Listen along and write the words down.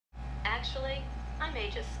Actually, I may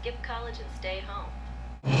just skip college and stay home.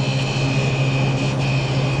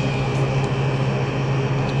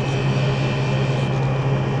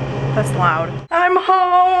 That's loud. I'm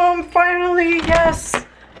home, finally, yes.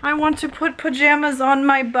 I want to put pajamas on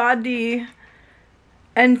my body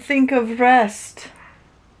and think of rest.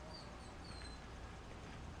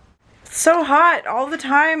 It's so hot all the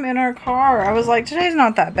time in our car. I was like, today's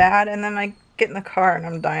not that bad, and then I get in the car and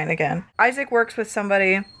I'm dying again. Isaac works with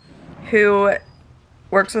somebody who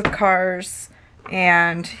works with cars,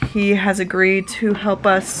 and he has agreed to help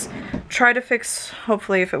us try to fix,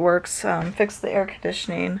 hopefully if it works, fix the air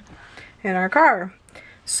conditioning in our car.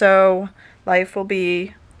 So life will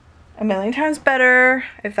be a million times better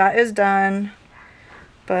if that is done.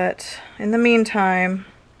 But in the meantime,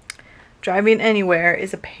 driving anywhere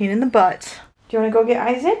is a pain in the butt. Do you want to go get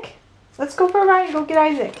Isaac? Let's go for a ride and go get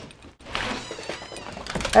Isaac.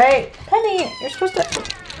 Hey, Penny, you're supposed to...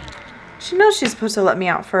 She knows she's supposed to let me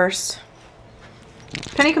out first.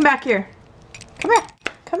 Penny, come back here. Come here.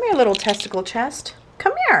 Come here, little testicle chest.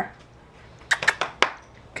 Come here.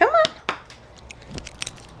 Come on.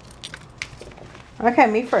 Okay,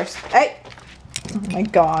 me first. Hey. Oh my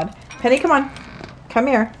God. Penny, come on. Come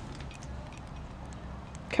here.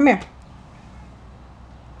 Come here.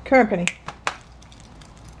 Come here, Penny.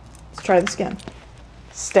 Let's try this again.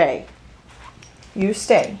 Stay. You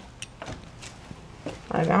stay.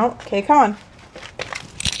 I'm out. Okay, come on.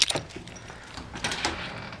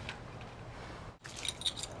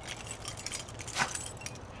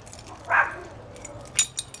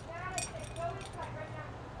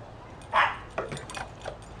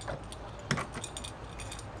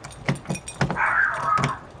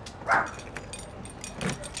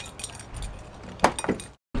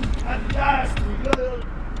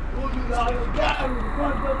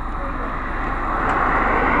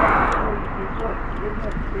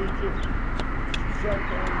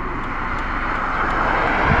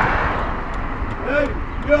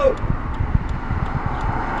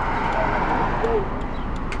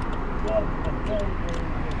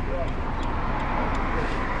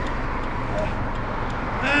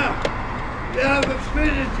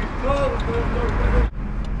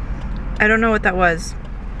 I don't know what that was.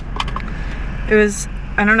 It was,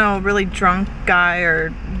 I don't know, a really drunk guy or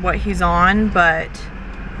what he's on, but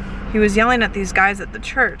he was yelling at these guys at the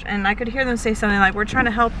church, and I could hear them say something like, "We're trying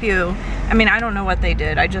to help you." I mean, I don't know what they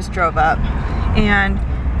did. I just drove up, and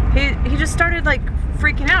he just started like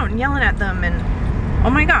freaking out and yelling at them, and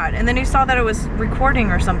oh my God. And then he saw that it was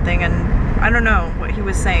recording or something, and I don't know what he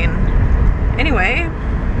was saying. Anyway,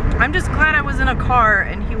 I'm just glad I was in a car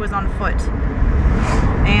and he was on foot.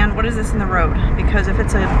 And what is this in the road? Because if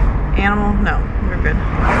it's an animal, no, we're good.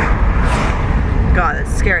 God,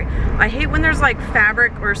 that's scary. I hate when there's like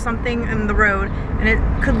fabric or something in the road and it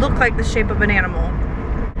could look like the shape of an animal.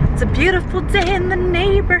 It's a beautiful day in the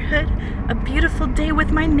neighborhood. A beautiful day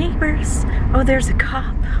with my neighbors. Oh, there's a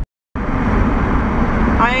cop.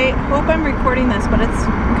 I hope I'm recording this, but it's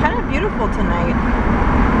kind of beautiful tonight.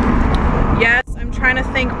 Yes, I'm trying to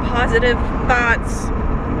think positive thoughts.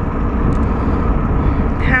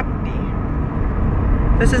 Happy.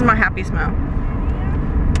 This is my happy smile.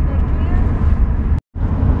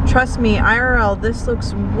 Trust me, IRL, this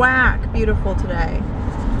looks whack beautiful today.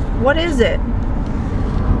 What is it?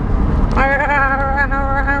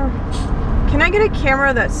 Can I get a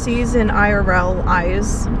camera that sees in IRL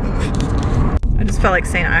eyes? I just felt like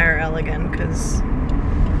saying IRL again because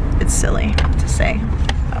it's silly to say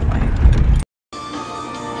that way.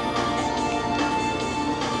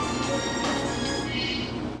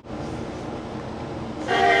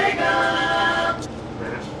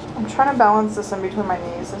 I'm trying to balance this in between my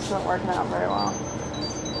knees. This isn't working out very well.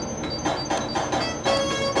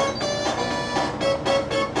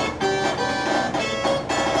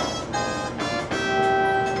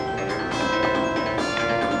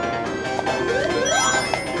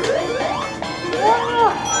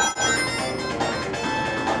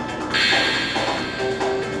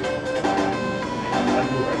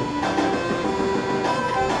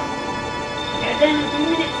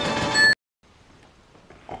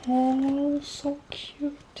 Oh, so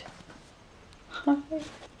cute. Hi.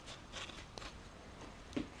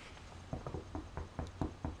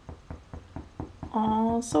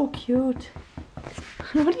 Oh, so cute.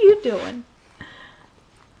 What are you doing?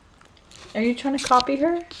 Are you trying to copy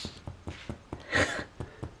her?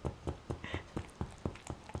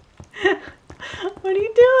 What are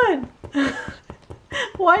you doing?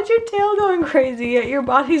 Why's your tail going crazy yet your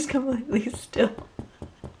body's completely still?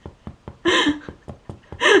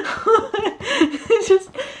 It just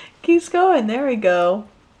keeps going. There we go.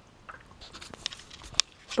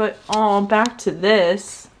 But, oh, back to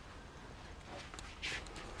this.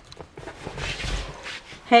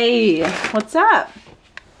 Hey, what's up?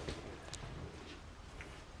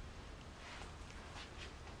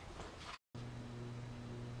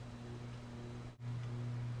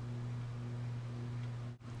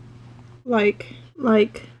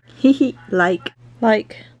 Hee hee,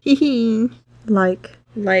 hee hee,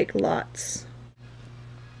 lots.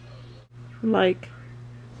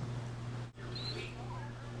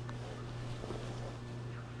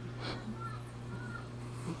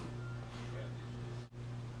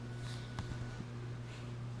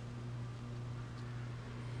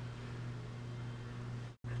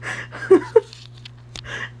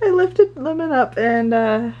 I lifted Lemon up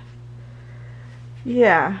and,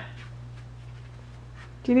 yeah.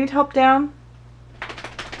 Do you need help down?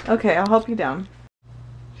 Okay, I'll help you down.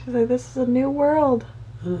 She's like, this is a new world.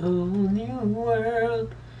 A whole new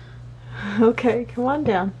world. Okay, come on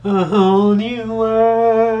down. A whole new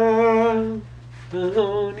world. A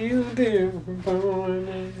whole new different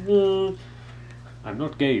world. I'm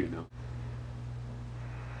not gay, you know.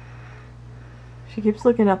 She keeps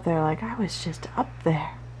looking up there like, I was just up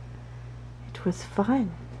there. It was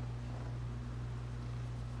fun.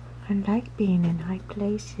 I like being in high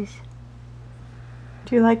places.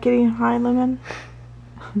 Do you like getting high, Lemon?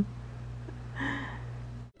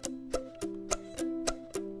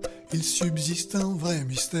 Il subsiste un vrai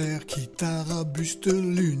mystère qui tarabuste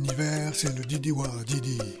l'univers, c'est le Didi Wa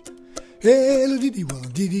Didi. Et le Didi Wa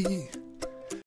Didi